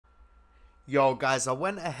Yo guys, I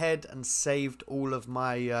went ahead and saved all of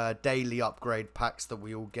my daily upgrade packs that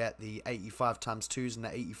we all get, the 85 times 2s and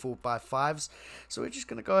the 84 by 5s. So we're just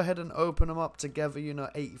going to go ahead and open them up together,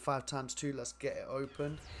 85 times 2, let's get it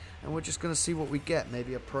open. And we're just going to see what we get,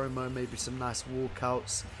 maybe a promo, maybe some nice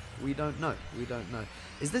walkouts. We don't know.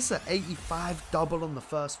 Is this an 85 double on the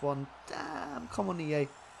first one? Damn, come on EA.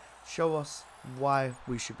 Show us why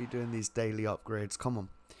we should be doing these daily upgrades, come on.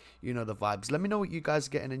 You know the vibes. Let me know what you guys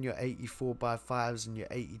are getting in your 84 by 5s and your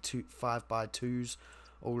 82 5 by 2s.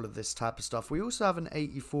 All of this type of stuff. We also have an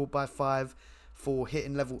 84 by 5 for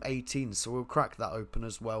hitting level 18. So we'll crack that open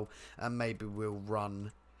as well. And maybe we'll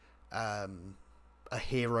run a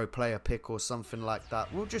hero player pick or something like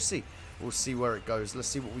that. We'll just see. We'll see where it goes. Let's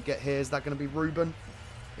see what we get here. Is that going to be Ruben?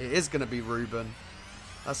 It is going to be Ruben.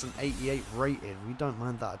 That's an 88 rated. We don't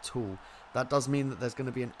mind that at all. That does mean that there's going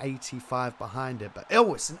to be an 85 behind it. But,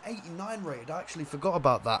 oh, it's an 89 rated. I actually forgot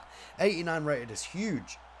about that. 89 rated is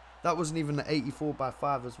huge. That wasn't even an 84 by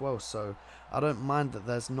 5 as well. So, I don't mind that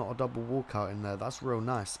there's not a double walkout in there. That's real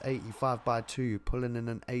nice. 85 by 2. Pulling in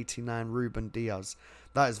an 89 Ruben Diaz.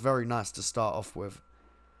 That is very nice to start off with.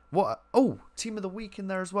 What? Oh, team of the week in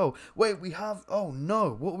there as well. Wait, we have... Oh,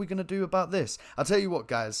 no. What are we going to do about this? I'll tell you what,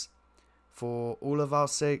 guys. For all of our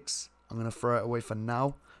sakes, I'm going to throw it away for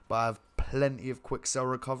now. But I have plenty of quick sell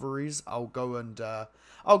recoveries. I'll go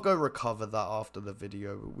recover that after the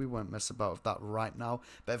video. We won't mess about with that right now.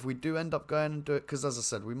 But if we do end up going and do it, because as I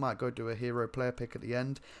said, we might go do a hero player pick at the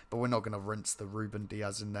end. But we're not going to rinse the Ruben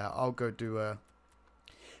Diaz in there. I'll go do a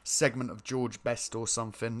segment of George Best or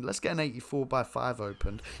something. Let's get an 84 by 5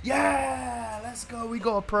 opened. Yeah! Let's go. We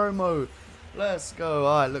got a promo. Let's go.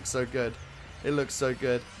 Oh, it looks so good. It looks so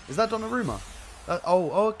good. Is that Donnarumma?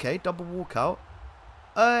 Oh, okay. Double walkout.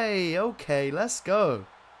 Hey, okay, let's go.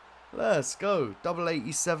 Let's go. Double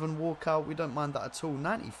 87 walkout. We don't mind that at all.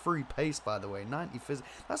 93 pace, by the way. 90 phys.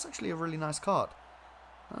 That's actually a really nice card.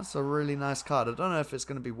 That's a really nice card. I don't know if it's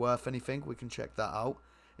going to be worth anything. We can check that out.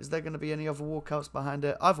 Is there going to be any other walkouts behind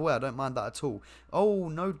it? Either way, I don't mind that at all. Oh,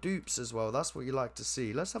 no dupes as well. That's what you like to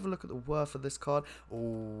see. Let's have a look at the worth of this card.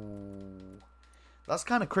 Oh, that's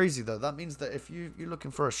kind of crazy, though. That means that if you're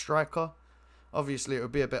looking for a striker... Obviously, it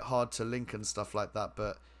would be a bit hard to link and stuff like that,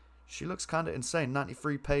 but she looks kind of insane.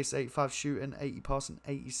 93 pace, 85 shooting, 80 passing,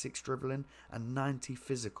 86 dribbling, and 90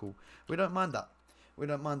 physical. We don't mind that. We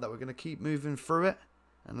don't mind that. We're going to keep moving through it,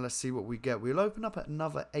 and let's see what we get. We'll open up at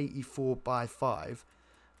another 84 by 5,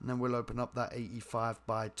 and then we'll open up that 85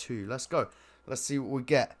 by 2. Let's go. Let's see what we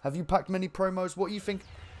get. Have you packed many promos? What do you think?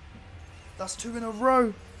 That's 2 in a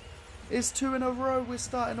row. It's 2 in a row. We're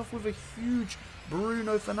starting off with a huge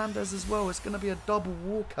Bruno Fernandes as well. It's going to be a double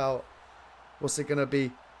walkout. What's it going to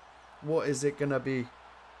be? What is it going to be?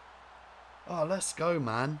 Oh, let's go,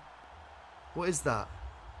 man. What is that?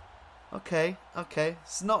 Okay.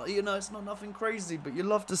 It's not, it's not nothing crazy, but you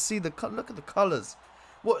love to see the... Look at the colours.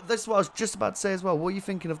 That's what I was just about to say as well. What are you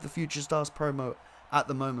thinking of the Future Stars promo at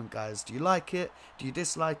the moment, guys? Do you like it? Do you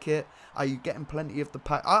dislike it? Are you getting plenty of the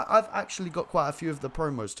pack? I've actually got quite a few of the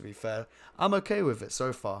promos, to be fair. I'm okay with it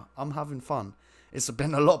so far. I'm having fun. It's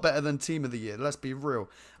been a lot better than Team of the Year. Let's be real.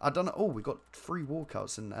 I don't know. Oh, we got 3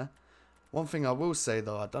 walkouts in there. One thing I will say,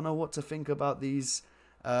 though, I don't know what to think about these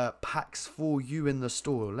packs for you in the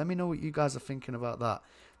store. Let me know what you guys are thinking about that.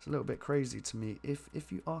 It's a little bit crazy to me.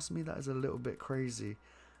 If you ask me, that is a little bit crazy.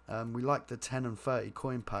 We like the 10 and 30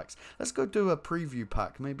 coin packs. Let's go do a preview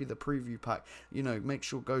pack. Maybe the preview pack. Make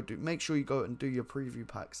sure you go and do your preview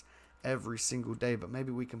packs every single day. But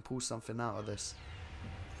maybe we can pull something out of this.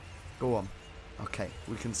 Go on. Okay,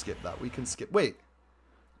 we can skip that. We can skip. Wait,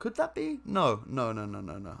 could that be? No.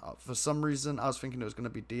 For some reason, I was thinking it was going to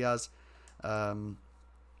be Diaz. But,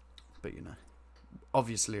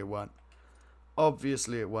 obviously it weren't.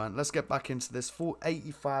 Obviously it weren't. Let's get back into this.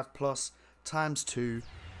 485 plus times 2.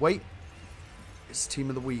 Wait, it's Team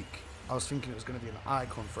of the Week. I was thinking it was going to be an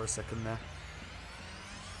icon for a second there.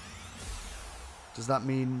 Does that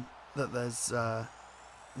mean that there's...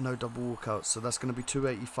 no double walkouts, so that's going to be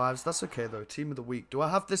 285s. That's okay though. Team of the week. Do I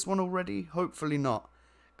have this one already? Hopefully not,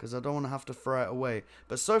 because I don't want to have to throw it away.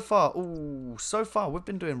 But so far, we've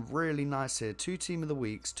been doing really nice here. 2 team of the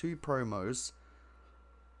weeks, 2 promos,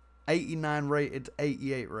 89 rated,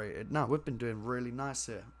 88 rated. Now we've been doing really nice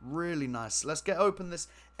here. Really nice. Let's get open this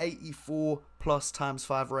 84 plus times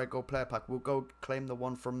 5 rare gold player pack. We'll go claim the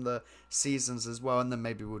one from the seasons as well, and then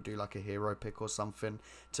maybe we'll do like a hero pick or something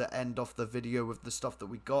to end off the video with the stuff that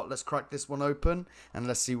we got. Let's crack this one open and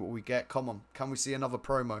let's see what we get. Come on, can we see another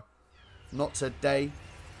promo? Not today.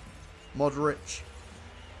 Modric,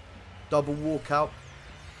 double walkout.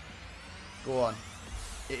 Go on.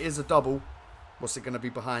 It is a double. What's it going to be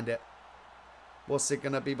behind it? What's it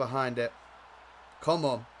going to be behind it? Come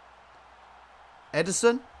on.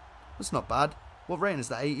 Edison? That's not bad. What rating is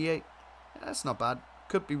that? 88? Yeah, that's not bad.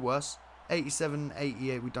 Could be worse. 87,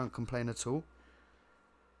 88, we don't complain at all.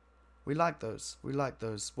 We like those. We like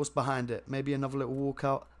those. What's behind it? Maybe another little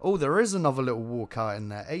walkout. Oh, there is another little walkout in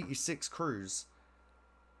there. 86 Cruz.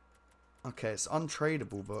 Okay, it's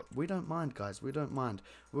untradeable, but we don't mind, guys. We don't mind.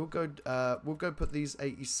 We'll go put these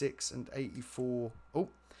 86 and 84. Oh,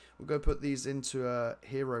 we'll go put these into a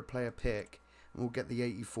hero player pick. And we'll get the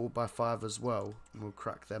 84x5 as well. And we'll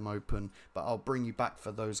crack them open. But I'll bring you back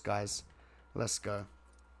for those, guys. Let's go.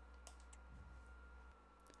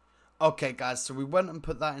 Okay, guys, so we went and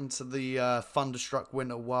put that into the Thunderstruck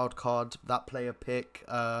Winter Wildcard, that player pick.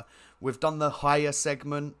 We've done the higher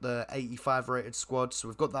segment, the 85 rated squad, so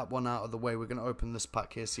we've got that one out of the way. We're going to open this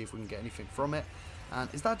pack here, see if we can get anything from it.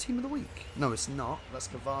 And is that Team of the Week? No, it's not. That's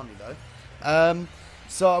Cavani, though.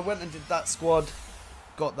 So I went and did that squad,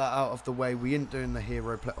 got that out of the way. We ain't doing the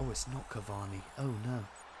hero play. Oh, it's not Cavani. Oh, no.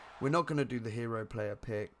 We're not going to do the hero player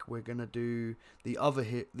pick. We're going to do the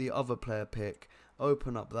other player pick.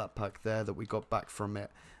 Open up that pack there that we got back from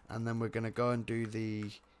it, and then we're going to go and do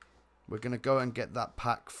the... We're going to go and get that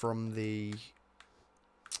pack from the...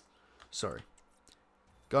 Sorry.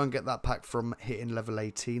 Go and get that pack from hitting level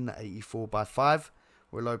 18, the 84x5.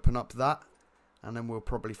 We'll open up that, and then we'll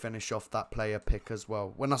probably finish off that player pick as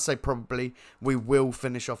well. When I say probably, we will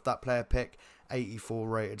finish off that player pick. 84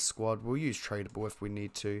 rated squad. We'll use tradable if we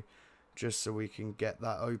need to, just so we can get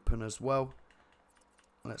that open as well.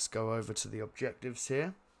 Let's go over to the objectives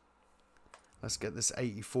here. Let's get this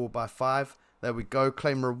 84x5. There we go.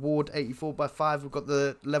 Claim reward 84x5. We've got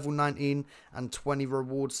the level 19 and 20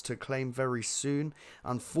 rewards to claim very soon.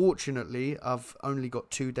 Unfortunately, I've only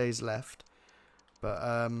got 2 days left.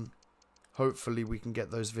 But hopefully we can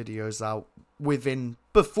get those videos out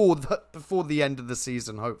before the end of the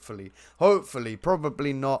season. Hopefully,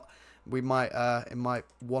 probably not. We might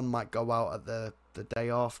one might go out at the day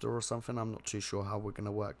after or something. I'm not too sure how we're going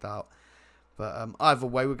to work that out. But either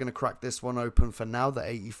way, we're going to crack this one open for now, the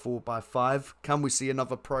 84x5. Can we see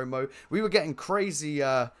another promo? We were getting crazy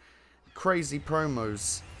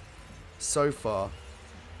promos so far.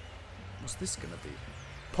 What's this going to be?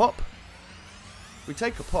 Pop? We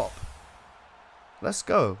take a pop. Let's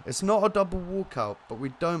go. It's not a double walkout, but we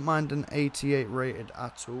don't mind an 88 rated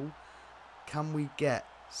at all. Can we get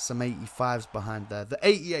some 85s behind there? The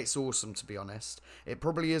 88's awesome, to be honest. It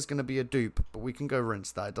probably is going to be a dupe, but we can go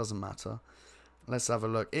rinse that. It doesn't matter. Let's have a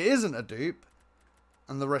look. It isn't a dupe,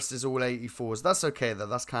 and the rest is all 84s. That's okay, though.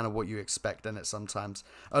 That's kind of what you expect in it sometimes.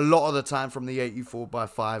 A lot of the time from the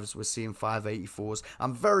 84x5s, we're seeing 584s.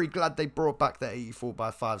 I'm very glad they brought back the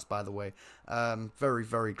 84x5s, by the way. Very,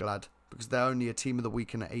 very glad. Because they're only a Team of the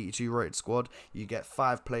Week in an 82 rated squad. You get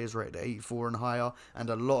 5 players rated at 84 and higher. And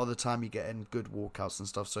a lot of the time you get in good walkouts and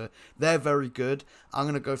stuff. So they're very good. I'm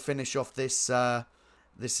going to go finish off this.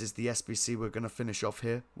 This is the SBC we're going to finish off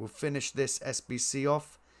here. We'll finish this SBC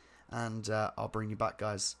off. And I'll bring you back,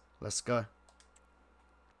 guys. Let's go.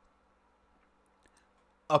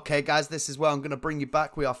 Okay, guys. This is where I'm going to bring you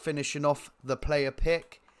back. We are finishing off the player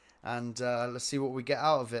pick. And let's see what we get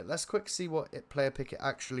out of it. Let's quick see what player pick it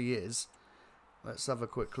actually is. Let's have a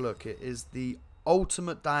quick look. It is the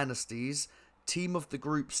Ultimate Dynasties Team of the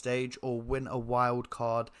Group Stage or Win a Wild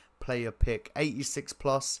Card player pick. 86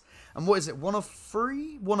 plus. And what is it? 1 of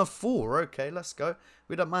 3? 1 of 4. Okay, let's go.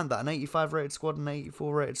 We don't mind that. An 85 rated squad and an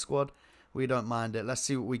 84 rated squad. We don't mind it. Let's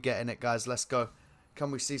see what we get in it, guys. Let's go.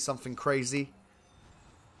 Can we see something crazy?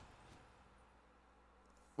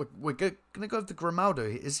 We're going to go with the Grimaldo.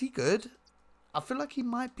 Is he good? I feel like he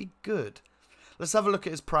might be good. Let's have a look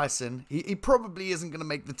at his pricing. He probably isn't going to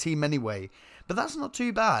make the team anyway. But that's not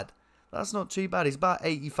too bad. That's not too bad. He's about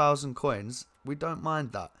 80,000 coins. We don't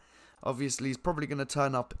mind that. Obviously, he's probably going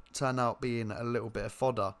to turn out being a little bit of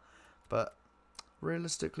fodder. But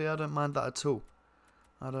realistically, I don't mind that at all.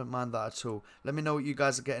 I don't mind that at all. Let me know what you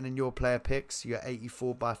guys are getting in your player picks. Your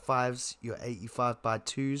 84x5s, your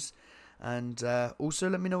 85x2s. And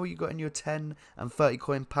also let me know what you got in your 10 and 30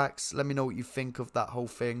 coin packs. Let me know what you think of that whole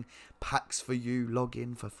thing. Packs for you. Log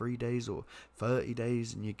in for 3 days or 30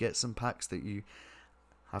 days and you get some packs that you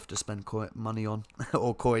have to spend money on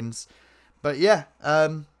or coins. But yeah,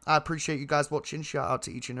 I appreciate you guys watching. Shout out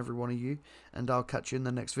to each and every one of you. And I'll catch you in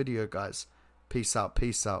the next video, guys. Peace out.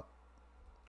 Peace out.